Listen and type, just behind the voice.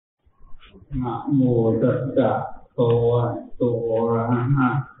นะโมตัสสะภะคะวะโตอะระหะ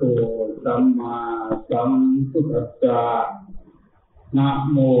โตสัมมาสัมพุทธัสสะนะ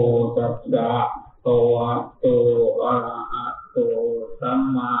โมตัสสะภะคะวะโตอะระหะโตสัม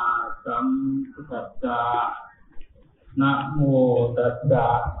มาสัมพุทธัสสะนะโมตัสสะ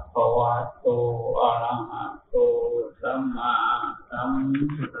ภะคะวะโตอะระหะโตสัมมาสัม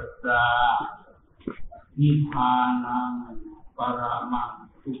พุทธัสสะนิพพานังปรมัง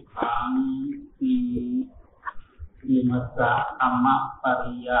สุขังสีวิมัสสะธัมมะป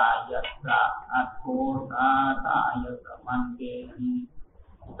ริยายัสสะอัตโธสาทายสมันเกหิ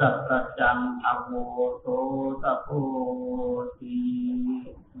สัพพจังอโวโสตโพธิ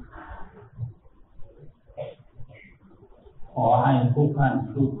ขอให้ทุกท่าน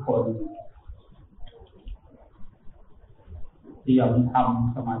ทุกคนเตรียมท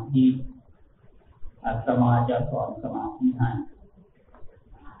ำสมาธิอาตมาจะสอนสมาธิให้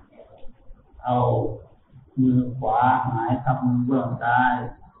เอามือขวาหงายทับมือเบื้องซ้าย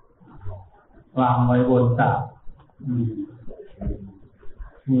วางไว้บนตัก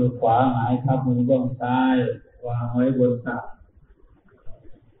มือขวาหงายทับมือเบื้องซ้ายวางไว้บนตัก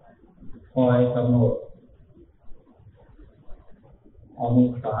คอยกำหนดเอามือ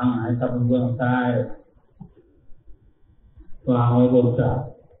ขวาหงายทับมือเบื้องซ้ายวางไว้บนตัก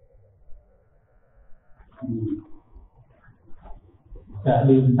จะ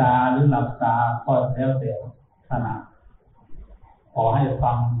ลืมตาหรือหลับตาก็แล้วแต่ถนัดขอให้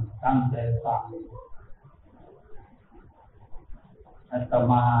ฟังตั้งใจฟังอาต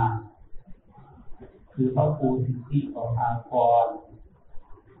มาคือพระครูสิทธิปภากร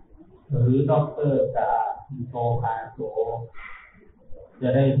หรือดร.จาทิโตภาโสจะ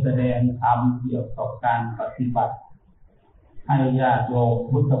ได้แสดงธรรมเกี่ยวกับการปฏิบัติให้ญาติโยม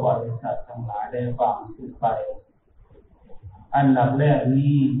พุทธบริษัททั้งหลายได้ฟังสืบไปอันดับแรก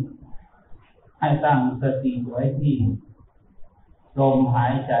นี้ให้ตั้งสติไว้ที่ลมหา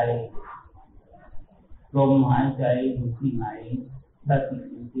ยใจลมหายใจอยู่ที่ไหนสติ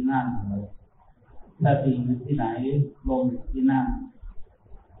อยู่ที่นั่นสติอยู่ที่ไหนลมอยู่ที่นั่น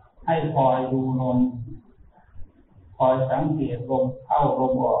ให้คอยดูลมคอยสังเกตลมเข้าล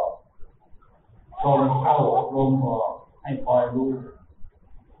มออกลมเข้าลมออกให้คอยรู้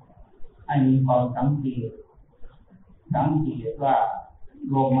ให้มีความสังเกตว่า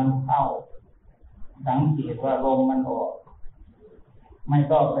ลมมันเข้าสังเกตว่าลมมันออกไม่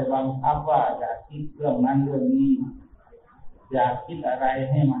ต้องไปบังคับว่าอยากคิดเรื่องนั้นเรื่องนี้อยากคิดอะไร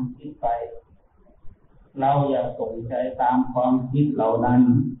ให้มันคิดไปเราอย่าสนใจตามความคิดเหล่านั้น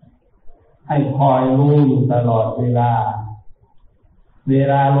ให้คอยรู้อยู่ตลอดเวลา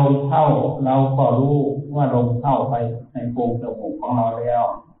ลมเข้าเราก็รู้ว่าลมเข้าไปในโพรงจมูกของเราแล้ว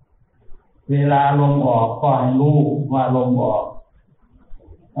เวลาลมออกก็ให้รู้ว่าลมออก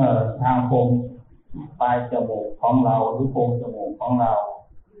ทางโพรงปลายจมูกของเราหรือโพรงจมูกของเรา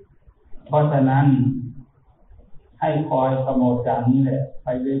เพราะฉะนั้นให้คอยกำหนดอย่างนี้แหละไป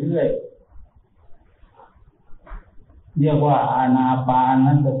เรื่อยๆเรียกว่าอานาปาน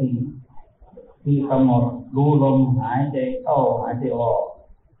สติที่กำหนดรู้ลมหายใจเข้าหายใจออก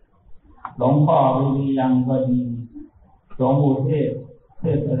หลวงพ่อวิริยังก็ดีหลวงปู่เท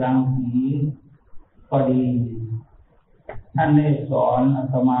ศรังสีก็ดีท่านได้สอนอา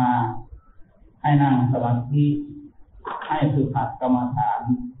ตมาให้นั่งสมาธิให้ฝึกหัดกรรมฐาน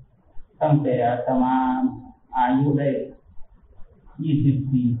ตั้งแต่อาตมาอายุได้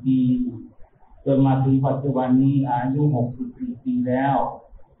24 ปีจนมาถึงปัจจุบันนี้อายุ64 ปีแล้ว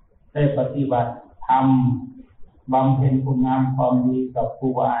ได้ปฏิบัติธรรมบำเพ็ญคุณงามความดีกับครู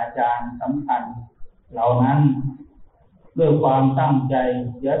บาอาจารย์สำคัญเหล่านั้นด้วยความตั้งใจ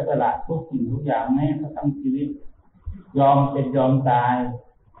เสียสละทุกสิ่งทุกอย่างแม้กระทั่งชีวิตยอมเป็นยอมตาย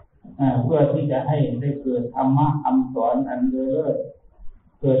เพื่อที่จะให้ได้เกิดธรรมะคำสอนอันเลิศ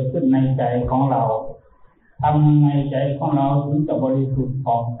เกิดขึ้นในใจของเราทำยังไงใจของเราถึงจะบริสุทธิ์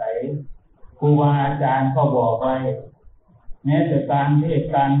ผ่องใสครูบาอาจารย์ก็บอกไว้แม้แต่การเทศน์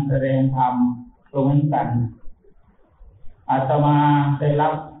การแสดงธรรมก็เหมือนกันอาตมาได้รั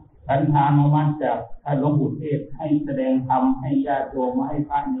บขันธานุมัติจากท่านหลวงปู่เทศให้แสดงธรรมให้ญาติโยมให้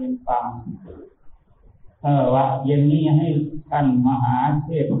พระเนรฟังว่าเย็นนี้ให้ท่านมหาเท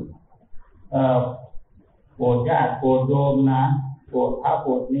ศโปรดญาติโปรดโยมนะโปรดพระโป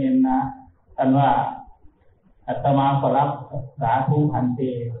รดเนรนะท่านว่าอาตมาก็รับสาธุพันเต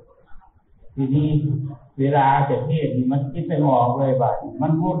ทีนี้เวลาจะเทศนี่มันคิดไม่ออกเลยบัดมั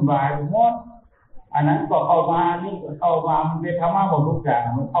นวุ่นวายหมดอันนั้นก็เข้ามานี่ก็เข้ามามันเป็นธรรมะหมดทุกอย่าง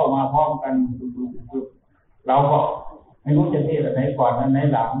มันเข้ามาพร้อมกันเราก็ไม่รู้จะเทศอันไหนก่อนอันไหน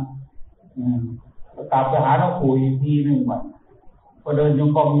หลังกลับไปหาหลวงปู่อีกทีหนึ่งวัน พอเดินจง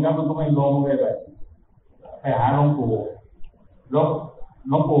กรมแล้วมันก็ไม่ลงเลยแบบไปหาหลวงปู่หล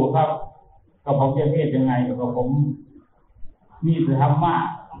วงปู่ครับก็ผมจะเทศยังไงก็ผมมีธรรมะ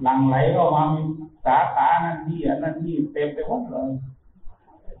หลั่งไหลเข้ามามีสาขานั่นที่อันนั้นที่เต็มไปหมดเลย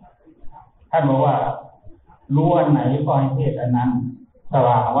ท่านบอกว่ารู้อันไหนก็ให้เทศอันนั้นส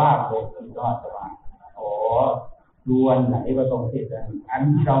ว่างว่าเลยคือก็สว่างโอ้รู้อันไหนก็ต้องเทศอัน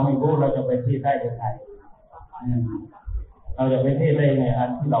ที่เราไม่รู้เราจะไปเทศได้ยังไงเราจะไปเทศได้ยังไงอัน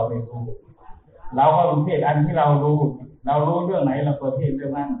ที่เราไม่รู้เราก็เทศอันที่เรารู้เรื่องไหนเราก็เทศเรื่อ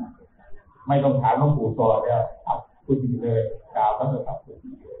งนั้นไม่ต้องถามหลวงปู่สอนแล้วเอาพูดจริงเลยกล่าวแล้วก็กลับพูดจริ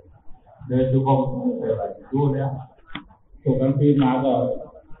งเลยเดินดูผมรู้แล้วถูกกลางคืนมาก็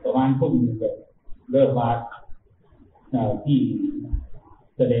ประมาณทุ่มหนึ่งเริ่มมาที่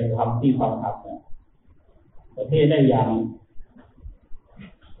แสดงธรรมที่ฟังธรรมเนี่ยประเทศได้อย่าง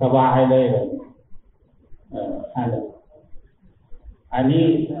สบายเลยอันนี้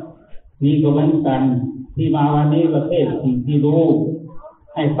นี่ก็เหมือนกันที่มาวันนี้ประเทศสิ่งที่รู้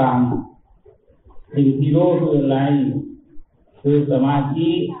ให้ฟังสิ่งที่รู้คืออะไรคือสมาธิ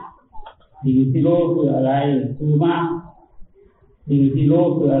สิ่งที่รู้คืออะไรคือมรรคสิ่งที่รู้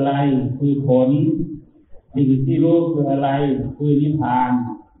คืออะไรคือผลสิ่งที่รู้คืออะไรคือนิพพาน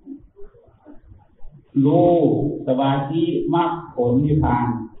รู้สมาธิมรรคผลนิพพาน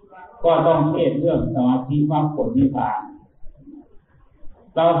ก็ต้องเทศเรื่องสมาธิมรรคผลนิพพาน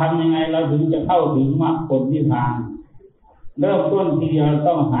เราทำยังไงเราถึงจะเข้าถึงมรรคผลนิพพานเริ่มต้นทีเดียว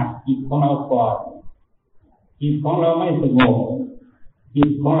ต้องหัดจิตของเราก่อนจิตของเราไม่สงบจิต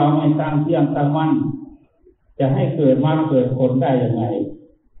ของเราไม่ตั้งเที่ยงตั้งมั่นจะให้เกิดมรรคเกิดผลได้ยังไง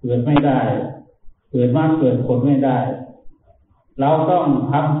เกิดไม่ได้เกิดมรรคเกิดผลไม่ได้เราต้อง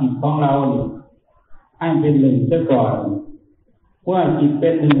ทำจิตของเราให้เป็นหนึ่งซะก่อนเมื่อจิตเป็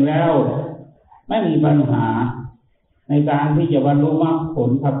นหนึ่งแล้วไม่มีปัญหาในการที่จะบรรลุมรรคผล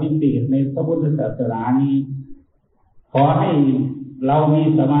ทำวิเศษในพระพุทธศาสนานี้ขอให้เรามี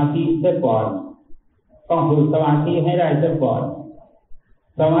สมาธิเสียก่อนต้องฝึกสมาธิให้ได้เสียก่อน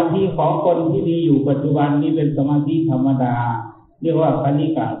สมาธิของคนที่มีอยู่ปัจจุบันนี้เป็นสมาธิธรรมดาเรียกว่าคณิ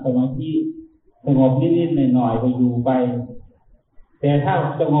กะสมาธิสงบนิดๆหน่อยๆก็อยู่ไปแต่ถ้า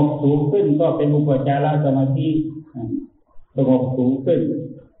สงบสูงขึ้นก็เป็นอุปจารสมาธิสงบสูงขึ้น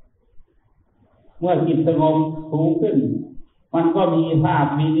เมื่อจิตสงบสูงขึ้นมันก็มีภาพ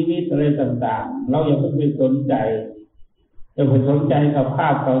มีนิมิตอะไรต่างๆเราอย่าเพิ่งไปสนใจอย่าไปสนใจกับภา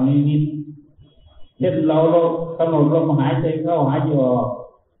พกับนิมิตเช่นเรากำหนดลมหายใจเข้าหายใจออก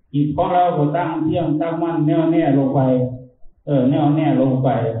จิตของเราก็ตั้งเที่ยงตั้งมั่นแน่วแน่ลงไปแน่วแน่ลงไป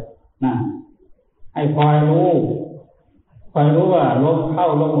นะให้คอยรู้ว่าลมเข้า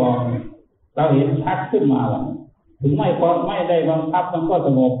ลมออกเราเห็นชัดขึ้นมาถึงไม่ได้บังคับมันก็ส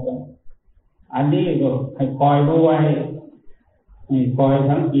งบอันนี้ก็ให้คอยรู้ไว้ให้คอย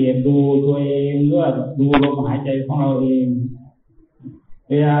สังเกตดูตัวเองหรือว่าดูลมหายใจของเราเอง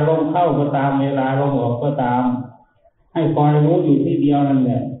เวลาลมเข้าก็ตามเวลาลมออกก็ตามให้คอยรู้อยู่ที่เดียวนั่นแ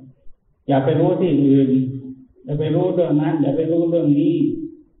หละอย่าไปรู้ที่อื่นอย่าไปรู้เรื่องนั้นอย่าไปรู้เรื่องนี้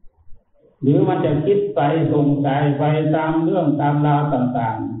หรือมันจะคิดไปส่งใจไปตามเรื่องตามราวต่า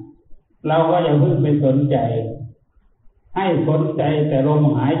งๆเราก็อย่าเพิ่งไปสนใจให้สนใจแต่ลม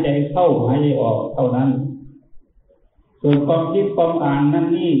หายใจเข้าหายใจออกเท่านั้นส่วนความคิดความอ่านนั่น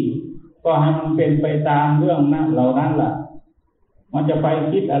นี่ก็ให้มันเป็นไปตามเรื่องนั้นเหล่านั้นล่ะมันจะไป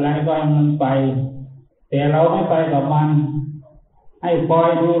คิดอะไรก็ให้มันไปแต่เราไม่ไปกับมันให้คอย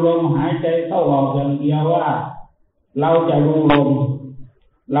ดูลมหายใจเข้าออกอย่างเดียวว่าเราจะรู้ลม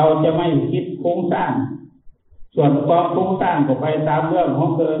เราจะไม่คิดฟุ้งซ่านส่วนความฟุ้งซ่านก็ไปตามเรื่องของ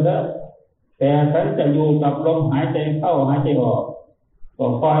เธอเถอะแต่ฉันจะอยู่กับลมหายใจเข้าหายใจออกก็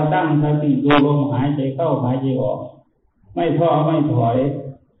คอยตั้งสติดูลมหายใจเข้าหายใจออกไม่ท้อไม่ถอย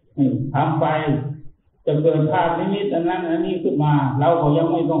ทำไปจะเกิดภาพนิมิตอันนั้นอันนี้ขึ้นมาเราก็ยัง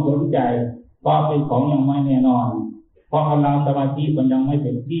ไม่ต้องสนใจเพราะเป็นของยังไม่แน่นอนเพราะกำลังสมาธิมันยังไม่เ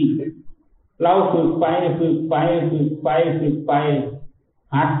ต็มที่เราฝึกไป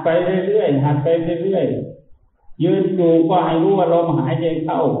หัดไปเรื่อยๆยืนอยู่ก็ให้รู้ว่าลมหายใจเ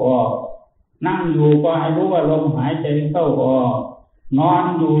ข้าออกนั่งอยู่ก็ให้รู้ว่าลมหายใจเข้าออกนอน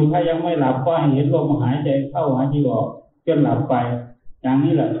อยู่ถ้ายังไม่หลับก็ให้เห็นลมหายใจเข้าหายใจออกจนหลับไปอย่าง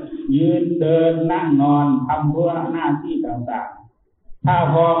นี้แหละยืนเดินนั่งนอนทำธุระหน้าที่ต่างๆถ้า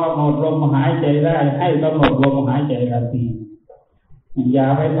พอกำหนดลมหายใจได้ให้กำหนดลมหายใจทันทีอย่า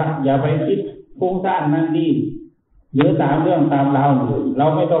ไปคิดฟุ้งซ่านนั่นนี่หรือตามเรื่องตามราวอยู่เรา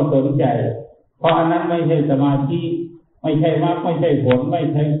ไม่ต้องสนใจเพราะอันนั้นไม่ใช่สมาธิไม่ใช่มรรคไม่ใช่ผลไม่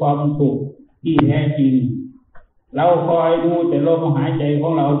ใช่ความสุขที่แท้จริงเราคอยดูแต่ลมหายใจขอ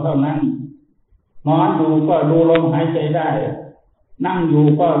งเราเท่านั้นนอนอยู่ก็ดูลมหายใจได้ นั่งอยู่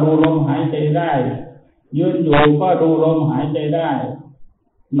ก็ดูลมหายใจได้ยืนอยู่ก็ดูลมหายใจได้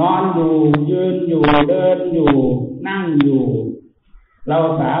นอนอยู่ยืนอยู่เดินอยู่นั่งอยู่เรา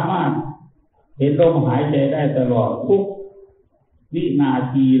สามารถเห็นลมหายใจได้ตลอดทุกวินา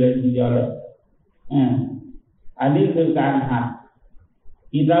ทีเลยทีเดียวเลยอันนี้คือการหัด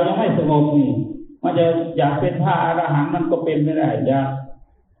จิตเรายังไม่สงบนี่มันจะอยากเป็นพระอรหันต์มันก็เป็นไม่ได้อยาก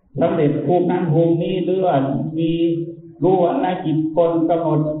สำเร็จภูมินั้นภูมินี้หรือว่ามีรู้อะไรจิตคนกำหน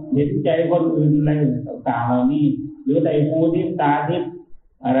ดเห็นใจคนอื่นอะไรต่างๆเหล่านี้หรือในหูทิพตาทิพ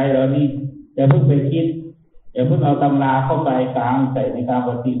อะไรเหล่านี้อย่าเพิ่งไปคิดอย่าเพิ่งเอาตำราเข้าไปกลางใส่ในการ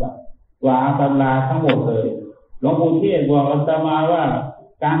ปฏิบัติวางตำราทั้งหมดเลยหลวงปู่เทศบอกอาตมาว่า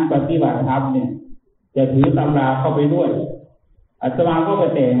การปฏิบัติธรรมเนี่ยจะถือตำราเข้าไปด้วยอาตมาก็ไป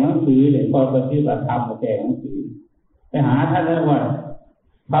แต่งหนังสือเนี่ยพอปฏิบัติธรรมไปแต่งหนังสือไปหาท่านว่า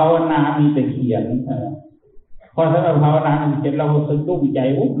ภาวนามีแต่เขียนพอถ้าเราภาวนาเสร็จเราสะดุ้งใจ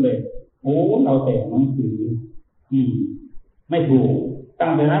วุบเลยโอ้เราแต่งหนังสือไม่ถูกตั้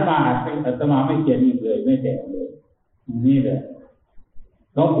งแต่นั้นมาอาตมาไม่เขียนอีกเลยไม่แต่งเลยนี่แหละ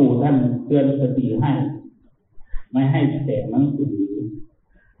หลวงปู่ท่านเตือนสติให้ไม่ให้แต่งหนังสือ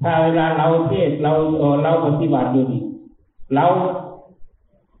ถ้าเวลาเราเทศเราปฏิบัติอยู่นี่เรา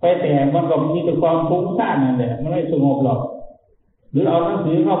ไปแต่งมันก็มีแต่ความฟุ้งซ่านนั่นแหละมันไม่สงบหรอกหรือเอาหนัง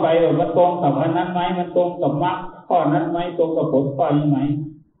สือเข้าไปว่ามันตรงกับอันนั้นไหมมันตรงกับมรรคข้อนั้นไหมตรงกับผลข้อนี้ไหม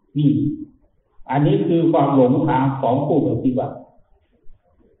นี่อันนี้คือความหลงทางของผู้ปฏิบัติ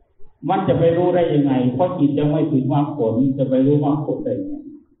มันจะไปรู้ได้ยังไงเพราะจิตยังไม่ถึงมรรคผลจะไปรู้มรรคผลได้ยังไง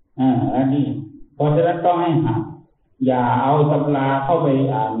อันนี้เพราะฉะนั้นต้องให้หัดอย่าเอาตำราเข้าไป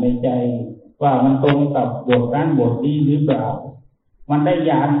อ่านในใจว่ามันตรงกับบทนั้นบทนี้หรือเปล่ามันได้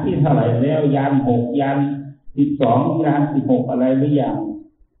ยานที่เท่าไหร่แล้วยาน6ยาน12ยาน16อะไรหรือยัง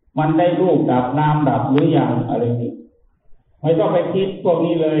มันได้รูปดับนามดับหรือยังอะไรนี่ไม่ต้องไปคิดพวก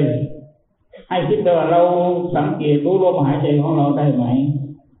นี้เลยให้คิดว่าเราสังเกตรู้ลมหายใจของเราได้ไหม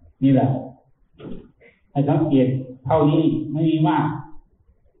นี่แหละให้สังเกตเท่านี้ไม่มีมาก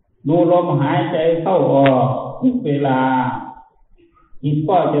ดูลมหายใจเข้าออกทุกเวลาจิต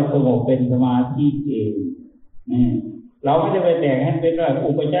ก็จะสงบเป็นสมาธิเองเราไม่ได้ไปแต่งให้เป็นว่า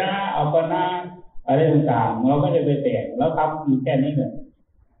อุปจาระอัปปนาอะไรต่างๆเราไม่ได้ไปแต่งเราทำอยู่แค่นี้เลย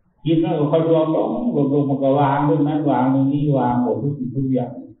จิตมันก็คอยรวมลงมันก็วางเรื่องนั้นวางเรื่องนี้วางหมดทุกสิ่งทุกอย่า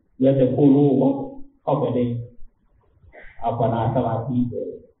งเหลือแต่ผู้รู้เข้าไปในอัปปนาสมาธิเลย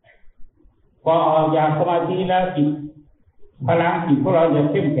พอออกจากสมาธิแล้วจิตพลังจิตของเราจะ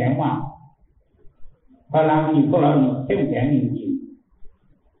เข้มแข็งมากพลังจิตของเราเข้มแข็งจริง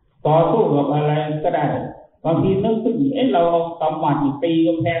ๆต่อสู้กับอะไรก็ได้บางทีนึกถึงเราเอากำหมัดตีก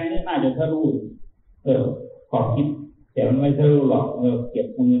ำแพงนี่น่าจะทะลุขอบคิดแต่มันไม่ทะลุหรอกเก็บ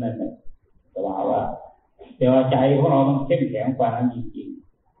มือนั่นแหละแต่ว่าใจของเรามันเข้มแข็งกว่านั้นจริง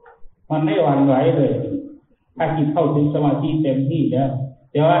ๆมันไม่หวั่นไหวเลยถ้าจิตเข้าถึงสมาธิเต็มที่แล้ว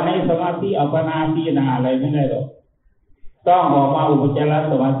แต่ว่าในสมาธิอัปปนาพิจารณาอะไรไม่ได้หรอกต้องออกมาอุปจาร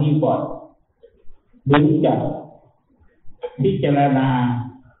สมาธิก่อนถึงจะพิจารณา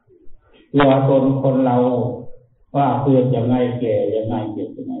ตัวตนคนเราว่าเกิดยังไงแก่ยังไงเจ็บ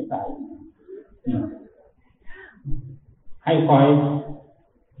ยังไงตายให้คอย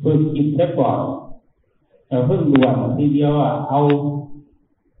ฝึกจิตซะก่อนอย่าเพิ่งด่วนทีเดียวเอา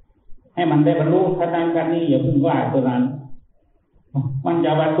ให้มันได้บรรลุขั้นนั้นขั้นนี้อย่าเพิ่งว่าตัวนั้นมันจ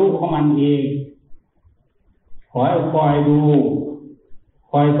ะบรรลุของมันเองคอยดู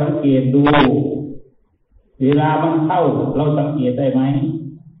คอยสังเกตดูเวลามันเข้าเราสังเกตได้ไหม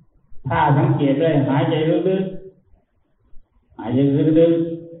ถ้าสังเกตได้หายใจลึกๆหายใจลึก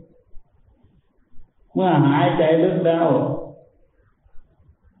ๆเมื่อหายใจลึกแล้ว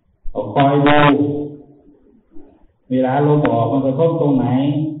คอยดูเวลาลมออกมันกระทบตรงไหน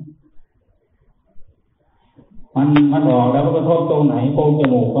มันออกแล้วมันกระทบตรงไหนโพรงจ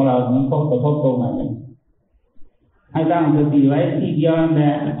มูกของเรามันกระทบตรงไหนให้ตั้งสติไว้ที่เดียวนั่นแหล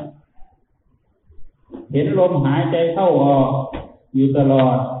ะเห็นลมหายใจเข้าออกอยู่ตลอ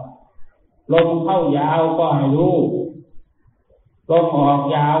ดลมเข้ายาวก็ให้รู้ลมออก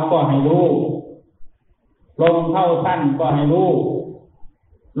ยาวก็ให้รู้ลมเข้าสั้นก็ให้รู้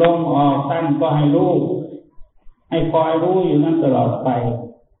ลมออกสั้นก็ให้รู้ให้คอยรู้อยู่นั้นตลอดไป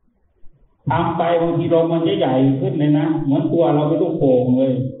ทำไปบางทีลมมันจะใหญ่ขึ้นเลยนะเหมือนตัวเราเป็นลูกโป่งเล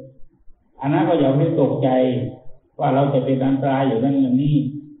ยอันนั้นก็อย่าไปตกใจว่าเราจะเป็นอันตรายอยู่นั่นอย่างนี้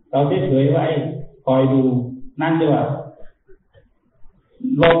เราเฉยๆไว้คอยดูนั่นด้วย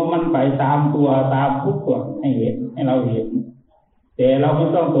ลมมันไปตามตัวตามทุกส่วนให้เห็นให้เราเห็นแต่เราไม่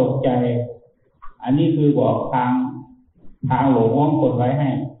ต้องตกใจอันนี้คือบอกทางหลงของคนไว้ให้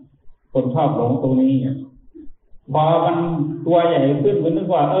คนชอบหลงตรงนี้ พอมันตัวใหญ่ขึ้นมันนึก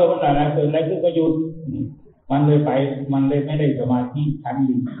ว่ามันอะไรเกิดอะไรขึ้นก็หยุดมันเลยไม่ได้สมาธิชั้น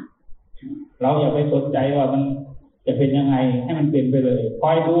ดีเราอย่าไปสนใจว่ามันจะเป็นยังไงให้มันเป็นไปเลยค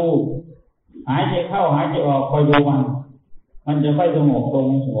อยดูหายใจเข้าหายใจออกคอยดูมันจะค่อยสงบลง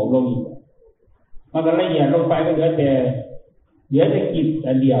อีกมันก็ละเอียดลงไปก็เหลือแต่จิต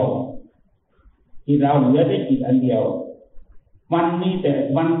อันเดียวที่เราเหลือแต่จิตอันเดียวมันมีแต่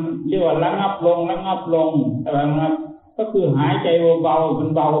มันเรียกว่าระงับลงอะไรนะครับก็คือหายใจเบาๆมัน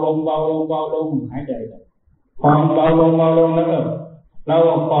เบาลงหายใจพอเบาลงแล้วก็เรา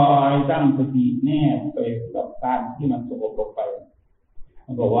คอยตั้งสติแนบไปกับการที่มันสงบลงไป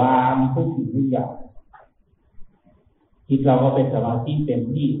มันก็วางทุกสิ่งทุกอย่างจิตเราก็เป็นสมาธิเต็ม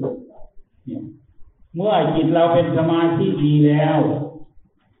ที่เนี่ยเมื่อจิตเราเป็นสมาธิดีแล้ว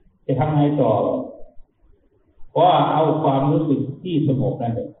จะทำไงต่อก็เอาความรู้สึกที่สงบนั่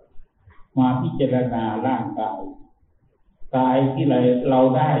นแหละมาพิจารณาร่างกายที่เรา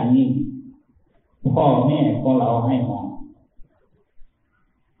ได้นี่พ่อแม่ของเราให้มา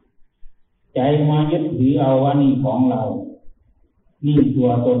ใจมายึดถือเอาว่านี่ของเรานี่ตัว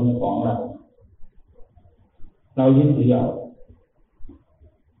ตนของเรายึดถือเอา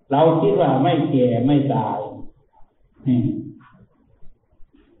เราคิดว่าไม่แก่ไม่ตาย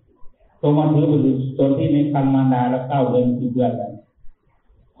ตัวมันถือเป็นตนที่ในครรภ์มารดาแล้ว9 เดือน10 เดือนแล้ว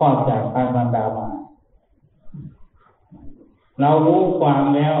คลอดจากครรภ์มารดามาเรารู้ความ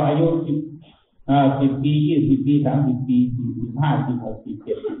แล้วอายุ10 ปี20 ปี30 ปี45 46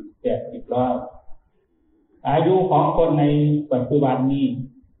 47 80 100อายุของคนในปัจจุบันนี้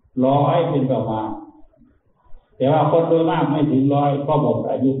100เป็นประมาณแต่ว่าคนโดยมากไม่ถึง100ก็หมด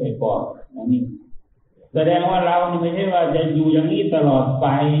อายุไปก่อนนี่แสดงว่าเรานี่ไม่ใช่ว่าจะอยู่อย่างนี้ตลอดไป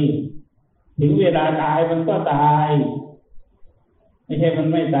ถึงเวลาตายมันก็ตายไม่ใช่มัน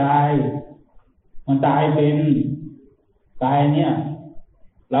ไม่ตายมันตายเป็นตายเนี่ย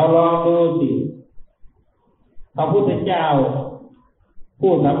เราลองดูสิพระพุทธเจ้า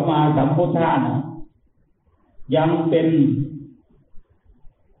ผู้สัมมาสัมพุทธะยังเป็น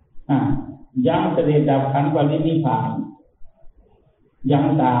ยังเสด็จดับขันธ์ปรินิพพานยัง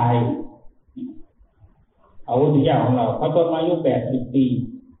ตายเอาพุทธเจ้าของเราเขาต้นอายุ80 ปี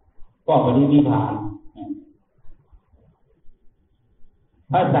ก็ปรินิพพาน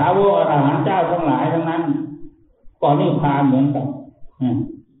พระสาวกอรหันต์เจ้าทั้งหลายทั้งนั้นก็นิพพานเหมือนกัน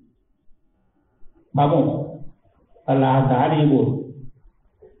พระโมคคัลลาสารีบุตร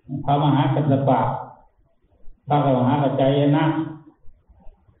พระมหากัสสปะพระมหากัจจายนะ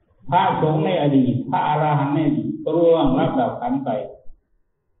พระสงฆ์ในอดีตพระอรหันต์ในอดีตก็ร่วงรับดับขันธ์ไป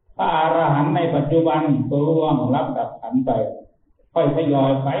พระอรหันต์ในปัจจุบันก็ร่วงรับดับขันธ์ไปค่อยทยอ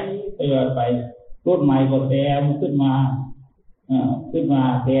ยไปรุ่นใหม่ก็แซมขึ้นมา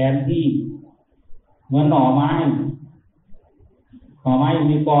แทนที่เหมือนหน่อไม้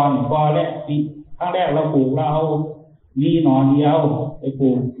มีกอและครั้งแรกเราปลูกเรามีหน่อเดียวไปป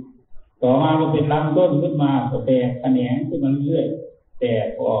ลูกต่อมาก็เป็นลำต้นขึ้นมาก็แตกแขนงขึ้นมาเรื่อยแตก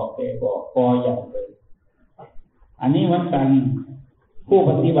ออกกอใหญ่เลยอันนี้เหมือนกันผู้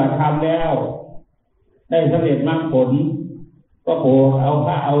ปฏิบัติธรรมแล้วได้สำเร็จมรรคผลก็โปรดเอาพ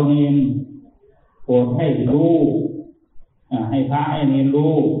ระเอาเนรโปรดให้รู้ให้พระให้เนร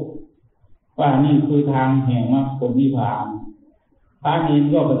รู้ว่านี่คือทางแห่งมรรคผลนิพพานพระเนร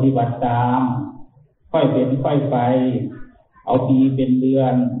ก็ปฏิบัติตามค่อยเป็นค่อยไปเอาปีเป็นเดือ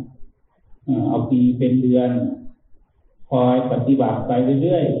นคอยปฏิบัติไปเ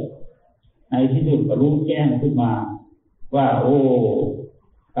รื่อยๆในที่สุดก็รู้แจ้งขึ้นมาว่าโอ้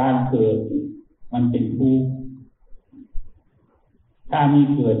การเกิดมันเป็นทุกข์ถ้ามี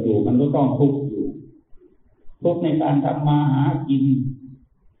เกิดอยู่มันก็ต้องทุกข์อยู่ทุกข์ในการทำมาหากิน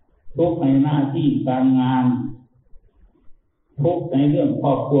ทุกข์ในหน้าที่การงานทุกข์ในเรื่องคร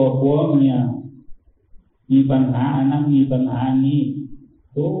อบครัวผัวเมียมีปัญหาอันนั้นมีปัญหานี้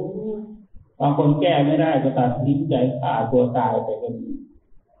ทุกข์บางคนแก้ไม่ได้ก็ตัดสินใจฆ่าตัวตายไปก็มี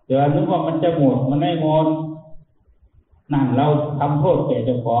เดี๋ยวนึกว่ามันจะหมดมันไม่หมดนั่นเราทำโทษแก่เ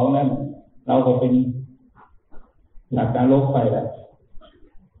จ้าของแล้วเราก็เป็นหลักการลบไปแหละ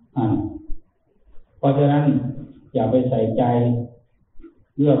เพราะฉะนั้นอย่าไปใส่ใจ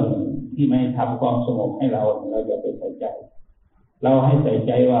เรื่องที่ไม่ทำความสงบให้เราอย่าไปใส่ใจเราให้ใส่ใ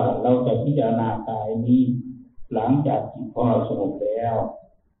จว่าเราจะพิจารณากายนี้หลังจากจิตของเราสงบแล้ว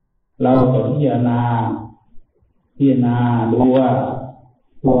เราจะพิจารณาดูว่า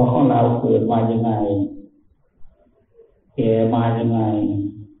ตัวของเราเกิดมายังไงแก่มายังไง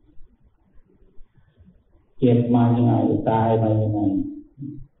เจ็บมายังไงตายมายังไง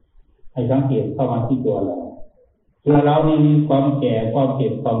ให้สังเกตเข้ามาที่ตัวเรานี่มีความแก่ความเจ็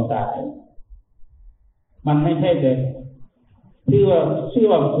บความตาย มันไม่ใช่แต่ชื่อ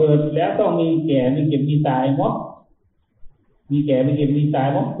ว่าเกิดแล้วต้องมีแก่มีเก็บมีตายหมดมีแก่มีเก็บมีตาย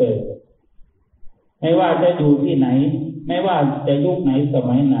หมดเกิดไม่ว่าจะอยู่ที่ไหนไม่ว่าจะยุคไหนส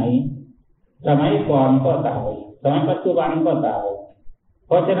มัยไหนสมัยก่อนก็ตายสมัยปัจจุบันก็ตายเ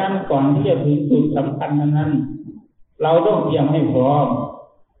พราะฉะนั้นก่อนที่จะถึงจุดสำคัญนั้นเราต้องเตรียมให้พร้อม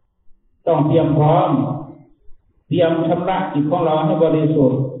ต้องเตรียมพร้อมเตรียมชำระจิตของเราให้บริสุ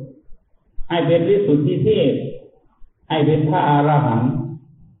ทธิ์ให้เป็นวิสุทธิเทพให้เป็นพระอรหันต์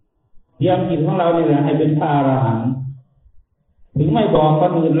เตรียมจิตของเรานี่แหละให้เป็นพระอรหันต์ถึงไม่บอกค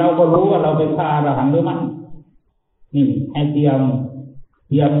นอื่นเราก็รู้ว่าเราเป็นพระอรหันต์หรือไม่นี่ให้เตรีย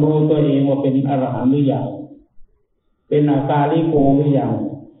มดูตัวเองว่าเป็นอรหันต์หรือยังเป็นอากาลิโกหรือยัง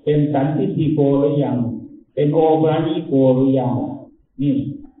เป็นสันทิฏฐิโกหรือยังเป็นโอปราณิโกหรือยังนี่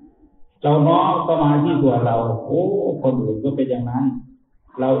เราน้อมเข้ามาที่ตัวเราโอ้คนอื่นก็เป็นอย่างนั้น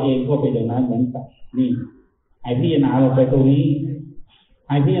เราเองก็เป็นอย่างนั้นเหมือนกันนี่ให้พิจารณาลงไปตรงนี้ใ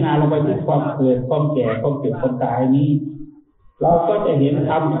ห้พิจารณาลงไปที่ความเกิดความแก่ความเจ็บความตายนี้เราก็จะเห็น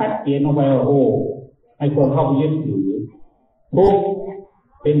ธรรมชัดเจนลงไปว่าโอ้ให้คนเข้าไปยึดถือทุกข์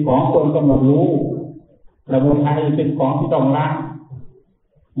เป็นของคนกำหนดรู้สมุทัยเป็นของที่ต้องละ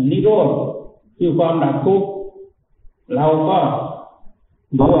นิโรธคือความดับทุกข์เราก็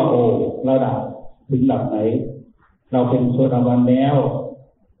รู้ว่าโอ้เราดับถึงดับไหนเราเป็นโสดาบันแล้ว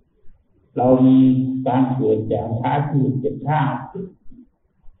เรามีการเกิดจากชาติเป็นชาติ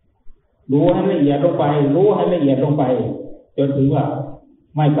รู้ให้ละเอียดลงไปจนถึงว่า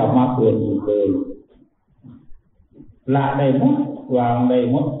ไม่กลับมาเกิดอีกเลยละได้หมดวางได้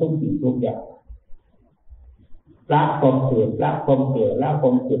หมดทุกสิ่งทุกอย่างละความเกิดละความแก่ละคว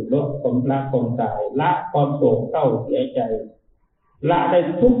ามเจ็บละความตายละความโศกเศร้าเสียใจละได้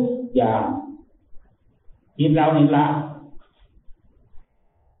ทุกอย่างจิตเรานี่ละ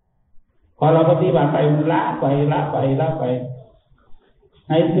พอเราปฏิบัติไปละไป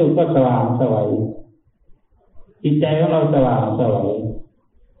ให้สุดก็สว่างสวัยจิตใจของเราสว่างสวัย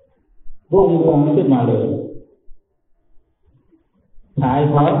รุ่งเรืองขึ้นมาเลยถ่าย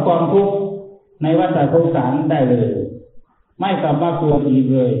ถอนความทุกข์ในวัฏสงสารได้เลยไม่กลับมาเกิดอีก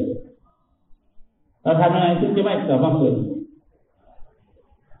เลยเราทำยังไงถึงจะไม่กลับมาเกิด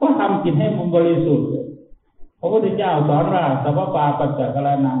ก็ทำจิตให้มันบริสุทธิ์พระพุทธเจ้าสอนว่าสัพพปาปัจจกร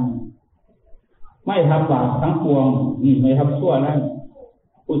ณังไม่ทำบาปทั้งปวงนี่ไม่ทำชั่วนั่น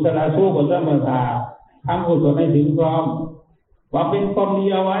กุศลสู้กุศลเมตตาทำกุศลให้ถึงพร้อมว่าเป็นความดี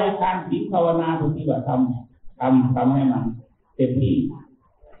เอาไว้ทานศีลภาวนาปฏิบัติธรรมทำให้มันเต็มที่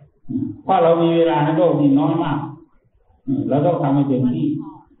เพราะเรามีเวลาในโลกนี้น้อยมากเราต้องทำให้เต็มที่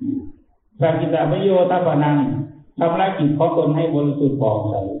สัจจิตประโยชน์ทัพนังทำลายจิตของตนให้บริสุทธิ์ผ่อง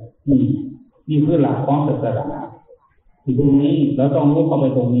ใสนี่คือหลักของศาสนาที่ตรงนี้เราต้องรู้เข้าไป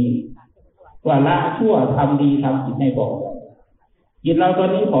ตรงนี้ว่าละชั่วทำดีทำจิตให้ผ่องใสจิตเราตอน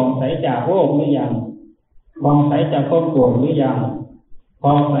นี้ผ่องใสจากโลภหรือยังผ่องใสจากความโกรธหรือยังผ่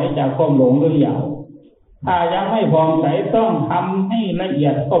องใสจากความหลงหรือยังถ้ายังไม่ผ่องใสต้องทำให้ละเอีย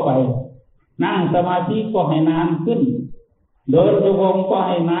ดเข้าไปนั่งสมาธิก็ให้นานขึ้นเดินจงกรมก็ใ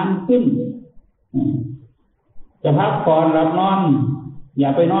ห้นานขึ้นจะพักผ่อนหลับนอนอย่า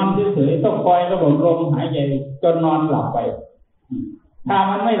ไปนอนเฉยๆต้องคอยระบบลมหายใจจนนอนหลับไปถ้า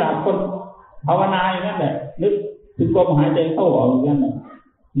มันไม่หลับก็ภาวนาอย่างนั้นแหละนึกถึงลมหายใจเข้าออกอย่างนั้นแหละ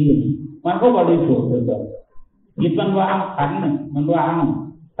นี่มันก็บริสุทธิ์เลยจิตมันวางขันมันวาง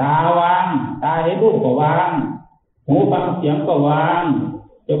ตาวางตาเห็นรูปก็วางหูฟังเสียงก็วาง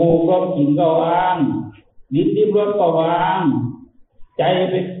จมูกดมกลิ่นก็วางลิ้นลิ้มรสก็วางใจ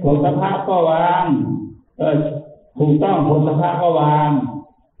เป็นโผฏฐัพพะก็วางถูกต้องโผฏฐัพพะก็วาง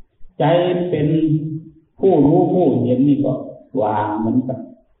ใจเป็นผู้รู้ผู้เห็นนี่ก็วางเหมือนกัน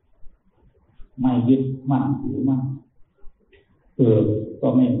ไม่ยึดมั่นถือมั่นเกิดก็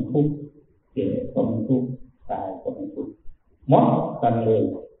ไม่ทุกข์แก่ก็ไม่ทุกข์ตายก็ไม่ทุกข์หมดกันเลย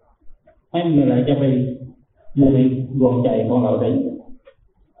ไม่มีอะไรจะไปอยู่ในดวงใจของเราได้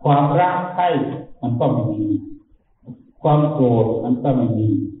ความรักใคร่มันก็ไม่มีความโกรธมันก็ไม่มี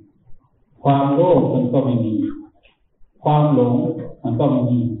ความโลภมันก็ไม่มีความหลงมันก็ไม่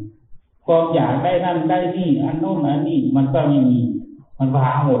มีความอยากได้นั่นได้นี่อันโน้นอันนี้มันก็ไม่มีมันวา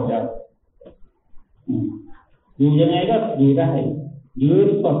งหมดแล้วอยู่ยังไงก็อยู่ได้ยืน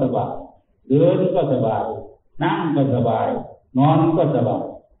ก็สบายเดินก็สบายนั่งก็สบายนอนก็สบาย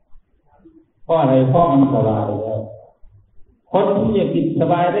เพราะอะไรเพราะมันสบายแล้วคนที่จะจิตส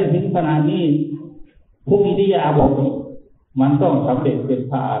บายได้ถึงขนาดนี้ผู้มีนิยาบอกมันต้องสำเร็จเป็น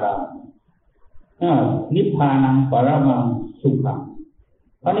พระอรหันต์นิพพานังปรมังสุขัง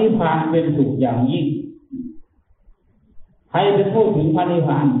พระนิพพานเป็นสุขอย่างยิ่งใครเป็นผู้ถึงพระนิพพ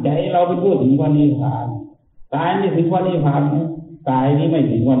านใจเราเป็นผู้ถึงพระนิพพาน กายนี่ถึงวันนิพพานกายนี้ไม่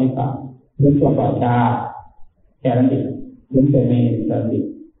ถึงวันนิพพานถึงตัวป่าชาแค่นั้นเองถึงแต่เมตตาดิ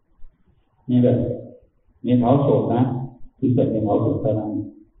นี่เลยมีเผาศพนะที่เกิดในเผาศพเท่านั้น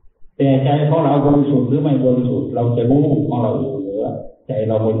แต่ใจของเราบริสุทธิ์หรือไม่บริสุทธิ์เราจะรู้ของเราอยู่หรือว่าใจ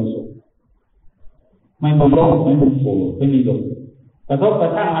เราบริสุทธิ์ไม่มีโลภไม่มีโกรธไม่มีหลงกระทบกระ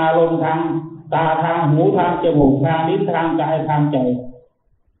ทั่งอารมณ์ทางตาทางหูทางจมูกทางลิ้นทางกายทางใจ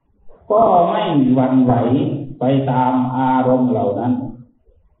ก็ไม่หวั่นไหวไปตามอารมณ์เหล่านั้น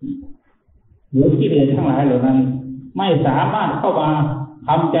หรือกิเลสทั้งหลายเหล่านั้นไม่สามารถเข้ามาท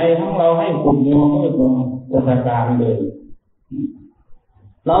ำใจของเราให้ขุ่นมัวมืดมนตรการเลย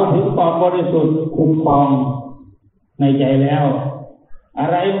เราถึงความบริสุทธิ์คุ้มครองในใจแล้วอะ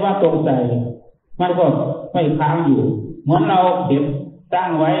ไรว่าตรงใจมันก็ไม่ค้างอยู่เหมือนเราเก็บตั้ง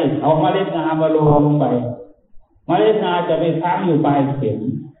ไว้เอาเมล็ดงามาลงไปเมล็ดงาจะไม่ค้างอยู่ปลายเข็ม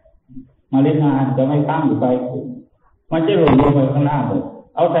เมล็ดงาจะไม่ค้างอยู่ปลายเข็มมันจะหล่นลงไปข้างล่างหมด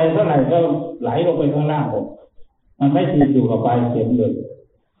เอาใส่เท่าไหร่ก็ไหลลงไปข้างล่างหมดมันไม่ติดอยู่กับปลายเข็มเลย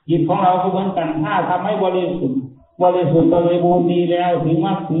จิตของเราก็เหมือนกันถ้าทำให้บริสุทธิ์บริบูรณ์ดีแล้วถึงมร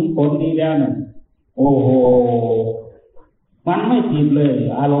รคถึงผลดีแล้วเนี่ยโอ้โหมันไม่ติดเลย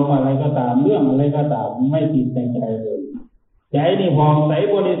อารมณ์อะไรก็ตามเรื่องอะไรก็ตามไม่ติดในใจเลยใจนี่ผ่องใส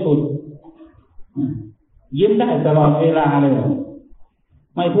บริสุทธิ์ยิ้มได้ตลอดเวลาเลย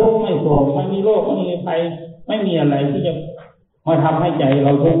ไม่ทุกข์ไม่โศกไม่มีโรคไม่มีภัยไม่มีอะไรที่จะมาทำให้ใจเร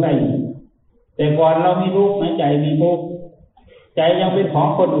าทุกข์ได้แต่ก่อนเรามีทุกข์ในใจมีทุกข์ใจยังเป็นของ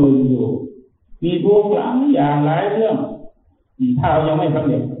คนอื่นอยู่มีทุกข์หลายอย่างหลายเรื่องถ้าเรายังไม่สำ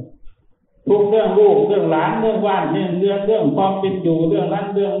เร็จทุกเรื่องลูกเรื่องหลานเรื่องบ้านเรื่องความเป็นอยู่เรื่องนั้น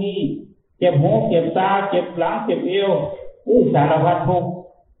เรื่องนี้เจ็บหูเจ็บตาเจ็บหลังเจ็บเอวสารพัดทุกข์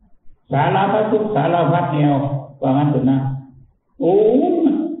สารพัดทุกข์สารพัดแนวว่างั้นเถอะนะโอ้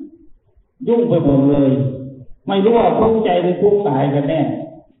ยุ่งไปหมดเลยไม่รู้ว่าทุกข์ใจหรือทุกข์กายกันแน่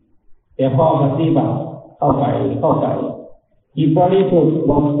แต่พอปฏิบัติเข้าไปจิตบริสุทธิ์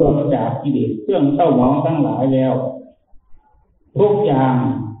บริสุทธิ์จากกิเลสเครื่องเศร้าหมองทั้งหลายแล้วทุกอย่าง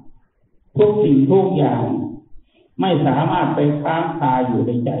ทุกสิ่งทุกอย่างไม่สามารถไปค้างคาอยู่ใ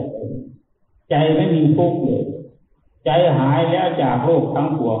นใจเลยใจไม่มีทุกข์เลยใจหายแล้วจากโลกทั้ง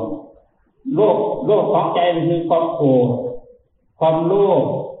ปวงโลกของใจคือความโกรธความโลภ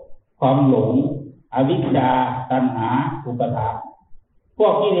ความหลงอวิชชาตัณหาอุปาทานพว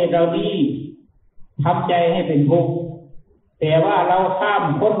กกิเลสเหล่านี้ทำใจให้เป็นทุกข์แต่ว่าเราข้าม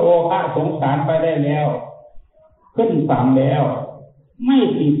พ้นโอภาสสงสารไปได้แล้วขึ้นฝั่งแล้วไม่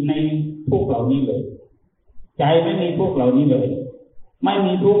ติดในทุกข์เหล่านี้เลยใจไม่มีทุกข์เหล่านี้เลยไม่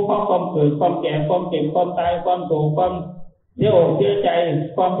มีทุกข์เพราะความเกิดความแก่ความเจ็บความตายความโศกความเสียใจ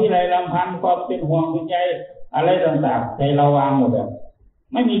ความพิไรรำพันความเป็นห่วงเป็นใจอะไรต่างๆใจเราวางหมดแล้ว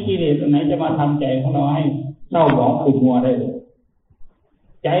ไม่มีกิเลสไหนจะมาทำใจของเราให้เศร้าหมองขุ่นมัวได้เลย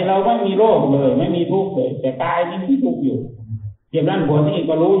ใจเราไม่มีโรคเลยไม่มีทุกข์เลยแต่กายนี่มีทุกข์อยู่เจ็บนั่นปวดนี่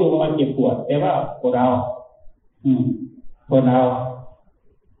ก็รู้อยู่ว่าเจ็บปวดแต่ว่าปวดเรา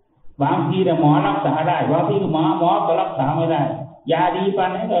บางทีหมอรักษาได้บางทีหมอก็รักษาไม่ได้ยาดีปาน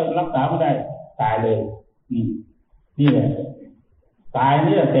นี้ก็รักษาไม่ได้ตายเลยนี่แหละกาย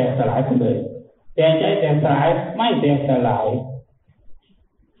นี่แตกสลายไปเลยแต่ใจแตกสลายไม่แตกสลาย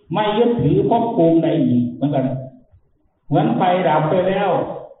ไม่ยึดถือภพภูมิใดอีกเหมือนกันเหมือนไฟดับไปแล้ว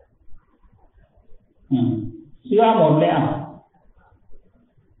เชื้อหมดแล้ว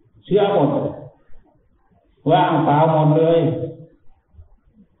เชื้อหมดว่างเปล่าหมดเลย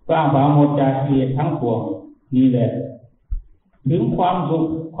ว่างเปล่าหมดจากกิเลสทั้งปวงนี่แหละถึงความสุข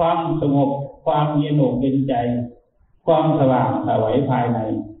ความสงบความเย็นอกเย็นใจความสว่างสวัยภายใน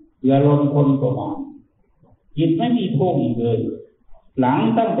เหลือล้นพ้นประมาณจิตไม่มีทุกข์อีกเลยหลัง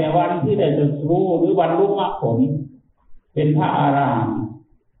ตั้งแต่วันที่ได้ตรัสรู้หรือวันรู้มรรคผลเป็นพระอรหันต์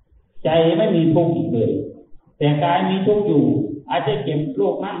ใจไม่มีทุกข์อีกเลยแต่กายมีทุกข์อยู่อาจจะเจ็บโร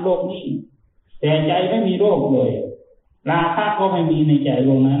คนั้นโรคนี้แต่ใจไม่มีโรคเลยราคะก็ไม่มีในใจด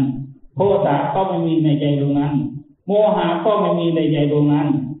วงนั้นโทสะก็ไม่มีในใจดวงนั้นโมหะก็ไม่มีในใจดวงนั้น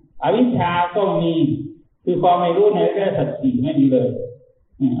อวิชชาก็มีคือความไม่รู้ในอริยสัจสี่ไม่มีเลย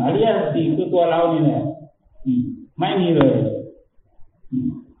อริยสัจสี่คือตัวเรานี่แหละไม่มีเลย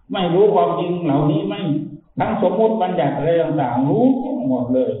ไม่รู้ความจริงเหล่านี้ไม่ทั้งสมมติบัญญัติอะไรต่างๆรู้หมด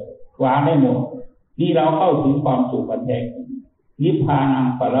เลยวางได้หมดนี่เราเข้าถึงความสุขอันแท้จริงนิพพานัง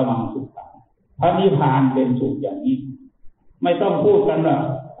ปรมังสุขังพระนิพพานเป็นสุขอย่างนี้ไม่ต้องพูดกันหรอก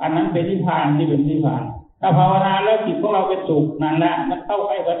อันนั้นเป็นนิพพานที่เป็นนิพพานถ้าภาวนาแล้วจิตของเราเป็นสุขนั่นแหละมันเข้าใ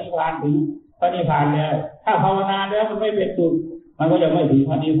กล้พระนิพพานถึงพระนิพพานแล้วถ้าภาวนาแล้วมันไม่เป็นสุขมันก็ยังไม่ถึง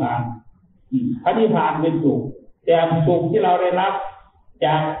พระนิพพานพระนิพพานเป็นสุขแต่สุขที่เราได้รับจ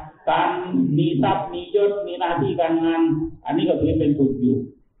าก การมีทรัพย์มียศมีหน้าที่การงานอันนี้ก็เป็นสุขอยู่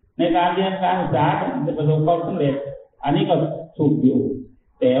ในการเรียนการศึกษาจะประสบความสำเร็จอันนี้ก็สุขอยู่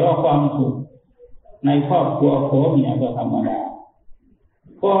แต่ว่าความสุขในครอบครัวผัวเมียก็ธรรมดา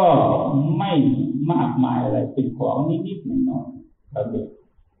ก็ไม่มากมายอะไรเป็นของนิดๆหน่อยๆครับ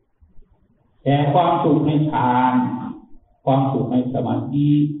แต่ความสุขในฌานความสุขในสมาธิ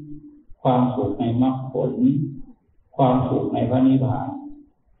ความสุขในมรรคผลความสุขในพระนิพพาน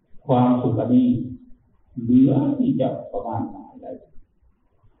ความสุขนี้เหลือที่จะประมาณไหน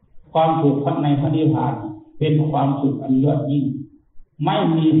ความสุขในพระนิพพานเป็นความสุขอันยอดยิ่งไม่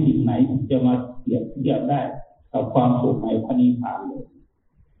มีสิ่งไหนที่จะมาเปรียบเทียบได้กับความสุขในพระนิพพานเลย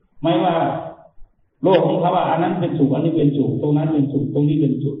ไม่ว่าโลกนี้เขาว่าอันนั้นเป็นสุขอันนี้เป็นสุขตรงนั้นเป็นสุขตรงนี้เป็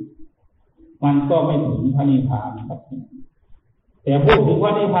นสุขมันก็ไม่ถึงพระนิพพานครับแต่พูดถึงพร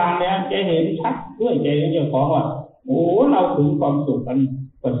ะนิพพานแล้วจะเห็นชัดด้วยใจของเจ้าของว่าโอ้เราถึงความสุขกัน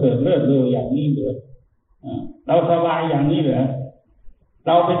ประเสริฐเลิศเลออย่างนี้เลยเราสบายอย่างนี้เลยเ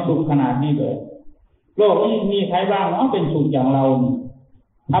ราเป็นสุขขนาดนี้เลยโลกนี้มีใครบ้างเนาะเป็นสุขอย่างเรา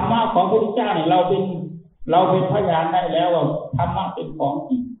ธรรมะของพระพุทธเจ้าเนี่ยเราเป็นพยานได้แล้วว่าธรรมะเป็นของ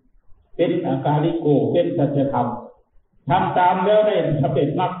จริงเป็นอากาลิโกเป็นสัจธรรมทำตามแล้วได้สำเร็จ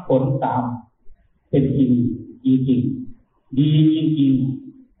มรรคผลตามเป็นจริงจริงดีจริง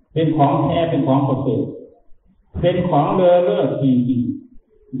ๆเป็นของแท้เป็นของประเสริฐเป็นของเลอเลิศจริง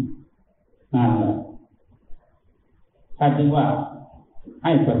ๆนั่นแหละถ้าจึงว่าใ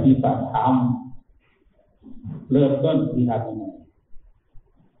ห้ปฏิบัติธรรมเริ่มต้นที่ทำยังไง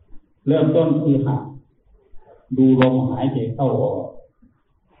เริ่มต้นที่หัดดูลมหายใจเข้าออก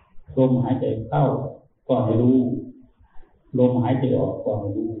ลมหายใจเข้าก็ให้รู้ลมหายใจออกก็ให้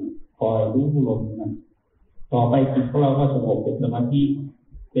รู้คอยรู้ลมนั้นต่อไปจิตของเราก็สงบเป็นสมาธิ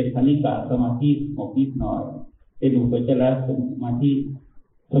เป็นคณิกะสมาธิสงบนิดหน่อยเป็นอุปจารสมาธิ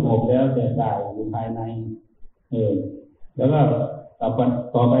สงบแล้วแต่ใจอยู่ภายในแล้วก็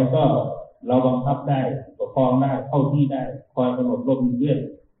ต่อไปก็เราบังคับได้ประคองได้เข้าที่ได้คอยกำหนดลมเรื่อย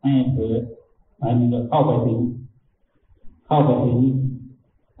ไม่เผลอมันก็เข้าไปถึง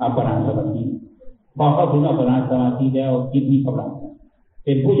อัปปนาสมาธิพอเข้าถึงอัปปนาสมาธิแล้วจิตมีกำลังเ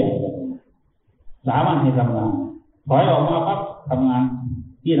ป็นผู้ใหญ่แล้วสามารถให้ทำงานถอยออกมาปั๊บทำงาน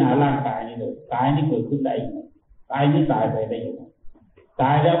ที่หน้าร่างกายนี่เลยกายนี่เกิดขึ้นได้กายนี่ตายไปได้อยู่ต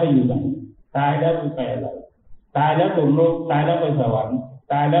ายแล้วไปอยู่ไหนตายแล้วไปอะไรตายแล้วตกนรกตายแล้วไปสวรรค์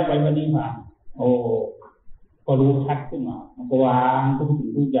ตายแล้วไปพระนิพพานโอ้ก็รู้ชัดขึ้นมามันก็วางทุกสิ่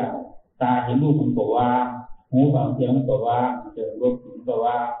งทุกอย่างตาเห็นรูปมันก็วางหูฟังเสียงมันก็วางเจอรสมันก็ว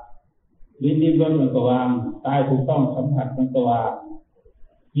างลิ้นลิ้มรสมันก็วางกายถูกต้องสัมผัสมันก็วาง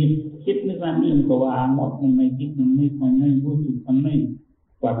จิตคิดนึกนั่นนี่มันก็วางหมดมันไม่คิดมันไม่รู้สึกมันไม่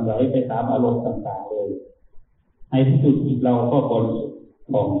หวั่นไหวไปตามอารมณ์ต่างๆเลยในที่สุดจิตเราก็บริสุทธิ์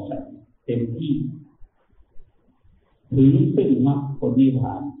ผ่องใสเต็มที่ถึงซึ่งมรรคผลนิพพ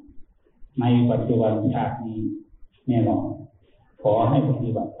านในปัจจุบันชาตินี้แน่นอนขอให้ปฏิ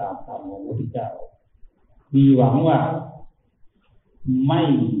บัติตามธรรมของพระพุทธเจ้ามีหวังว่าไม่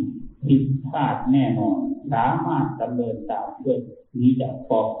ผิดพลาดแน่นอนสามารถดำเนินตามด้วยนี้จะ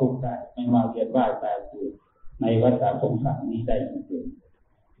ปอกทุกข์ได้ไม่ว่าเวียนว่ายตายเกิดในวัฏสงสารนี้ได้จริง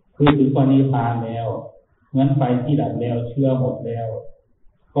ๆคือถึงวันนิพพานแล้วเหมือนไฟที่ดับแล้วเชื้อหมดแล้ว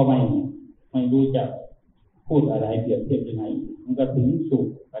ก็ไม่รู้จะพูดอะไรเปรียบเทียบยังไงมันก็ถึงสุข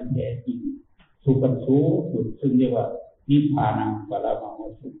กันแท้จริงสุขกันสูงสุดซึ่งเรียกว่านิพพานังปรมัง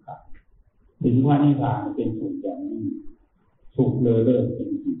สุขะถึงว่านิพพานเป็นสุขอย่างนี้สุขเลอเลิศจ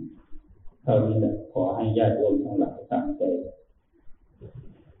ริงๆเท่านี้แหละขอให้ญาติโยมทั้งหลายตั้งใจ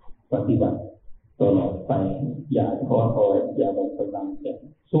ปฏิบัติตลอดไปอย่าท้อถอยอย่าหมดกำลังใจ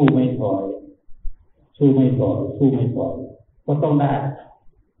สู้ไม่ถอยก็ต้องได้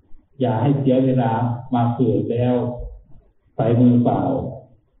อย่าให้เสียเวลามาเกิดแล้วไปมือเปล่า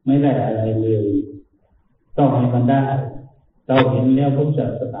ไม่ได้อะไรเลยต้องให้มันได้เราเห็นแล้วพุทธศา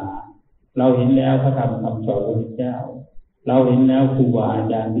สนาเราเห็นแล้วพระธรรมคำสอนของพระพุทธเจ้าเราเห็นแล้วครูบาอา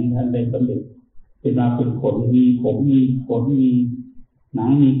จารย์ที่ท่านได้สำเร็จเป็นมาเป็นขนมีผมมีขนมีหนัง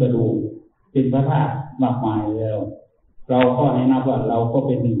มีกระดูกเป็นพระธาตุมากมายแล้วเราก็ให้นับว่าเราก็เ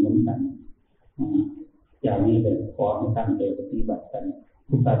ป็นหนึ่งเหมือนกันอย่างนี้เลยขอให้ตั้งใจปฏิบัติกัน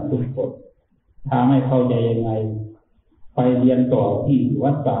ทุกท่านทุกคนถ้าไม่เข้าใจยังไงไปเรียนต่อที่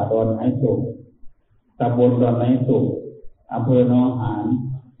วัดป่าดอนไหโศกตำบลดอนไหโศกอำเภอหนองหาน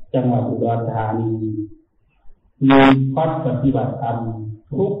จังหวัดอุดรธานีมีคอร์สปฏิบัติธรรม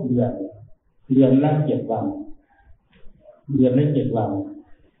ทุกเดือนละ7 วัน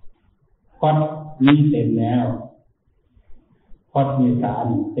คอร์สนี้เต็มแล้วคอร์สมีสาร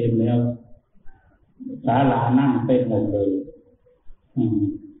เต็มแล้วศาลานั่งเต็มหมดเลย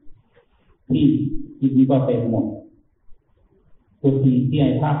ที่นี้ก็เต็มหมดกุฏิที่ใ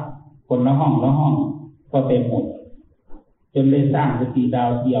ห้พักคนละห้องละห้องก็เต็มหมดจนได้สร้างกุฏิดาว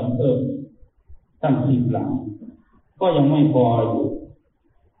เทียมเพิ่มตั้ง10 หลังก็ยังไม่พออยู่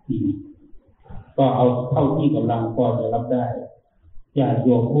ก็เอาเท่าที่กำลังพอจะรับได้ญาติโย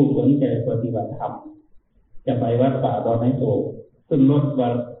มผู้สนใจปฏิบัติธรรมจะไปวัดป่าดอนไม้โศกขึ้นร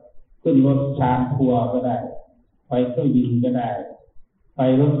ถชานทัวร์ก็ได้ไปเครื่องบินก็ได้ไป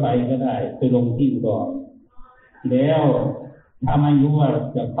รถไฟก็ได้ไปลงที่อุดรแล้วถ้าไม่รู้ว่า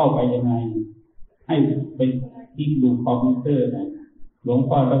จะเข้าไปยังไงให้ไปทิ้งดูคอมพิวเตอร์นะหลวง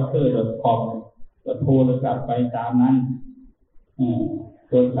พ่อดร.com ก็โทรศัพท์ไปตามนั้นโ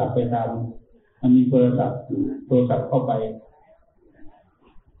ทรศัพท์ไปตามมันมีโทรศัพท์อยู่โทรศัพท์เข้าไป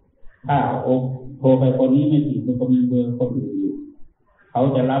ถ้าโทรไปคนนี้ไม่ติดมันก็มีเบอร์คนอื่นอยู่เขา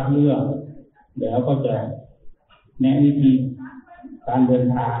จะรับเรื่องแล้วก็จะแนะวิธีการเดิน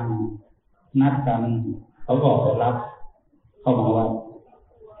ทางนัดกันเขาบอกจะรับเข้ามาวัด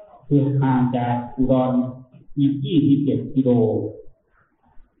คือห่างจากอุดร27 กิโล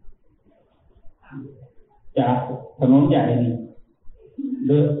จากถนนใหญ่เ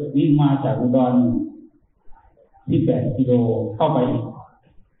ดินวิ่งมาจากอุดร8 กิโลเข้าไป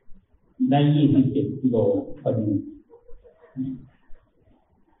ได้27 กิโลพอดี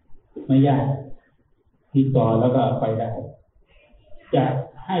ไม่ยากติดต่อแล้วก็ไปได้จะ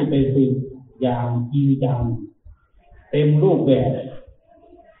ให้ไปฝึกอย่างจริงจังเต็มรูปแบบ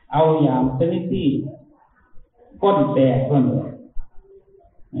เอาอย่างชนิดที่ก้นแตกก้น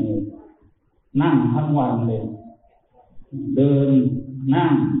นั่งทั้งวันเลยเดินนั่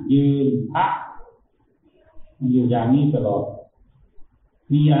งยืนพักอยู่อย่างนี้ตลอด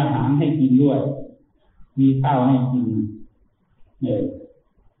มีอาหารให้กินด้วยมีข้าวให้กิน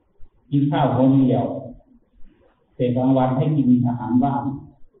กินข้าวคนเดียวแต่กลางวันให้กินอาหารว่าง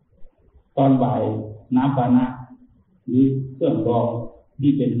ตอนบ่ายน้ำปานะหรือเครื่องรอง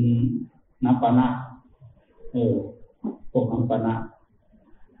ที่เป็นน้ำปานะพวกน้ำปานะ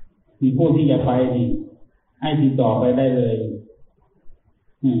มีผู้ที่จะไปนี่ให้ติดต่อไปได้เลย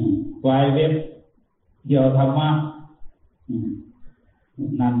ไวเว็บเกี่ยวธรรมะ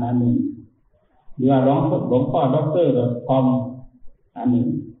นั่นหนึ่งหรือว่าหลวงพ่อดร.com อันหนึ่ง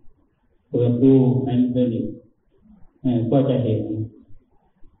เปิดดูในอินเทอร์เน็ตก็จะเห็น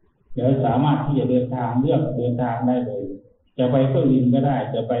เดี๋ยวสามารถที่จะเดินทางเลือกเดินทางได้เลยจะไปเครื่องบินก็ได้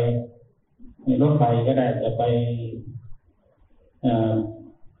จะไปรถไฟก็ได้จะไป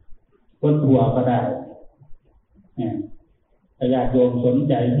รถทัวร์ก็ได้ญาติโยมสน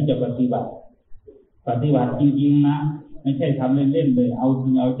ใจที่จะปฏิบัติจริงๆนะไม่ใช่ทำเล่นๆเลยเอาจริ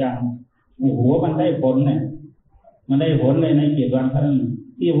งเอาจังโอ้โหมันได้ผลเนี่ยมันได้ผลเลยใน7 วันเท่านั้น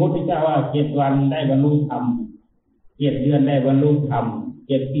ที่พระพุทธเจ้าว่า7 วันได้บรรลุธรรม7 เดือนได้บรรลุธรรม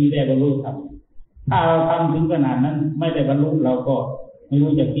7 ปีได้บรรลุธรรมถ้าเราทำถึงขนาดนั้นไม่ได้บรรลุเราก็ไม่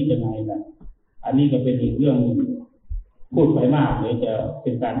รู้จะคิดยังไงกันอันนี้ก็เป็นอีกเรื่องนึงพูดไปมากเลยจะเป็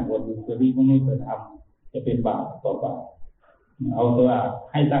นการอวดอุตริมนุษยธรรมจะเป็นบาปต่อบาปเอาตัว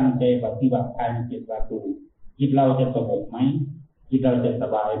ให้ตั้งใจปฏิบัติภายใน7 วันดูจิตเราจะสงบไหมจิตเราจะส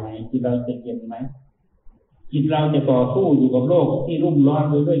บายไหมจิตเราจะเย็นไหมจิตเราจะต่อสู้อยู่กับโลกที่รุ่มร้อน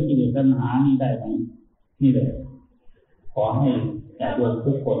ด้วยกิเลสตัณหานี้ได้ไหมนี่เลยขอให้ญาติโยม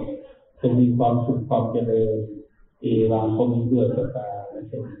ทุกคนจงมีความสุขความเจริญเอวังคงมีด้วยประการ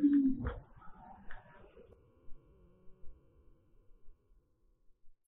ฉะนี้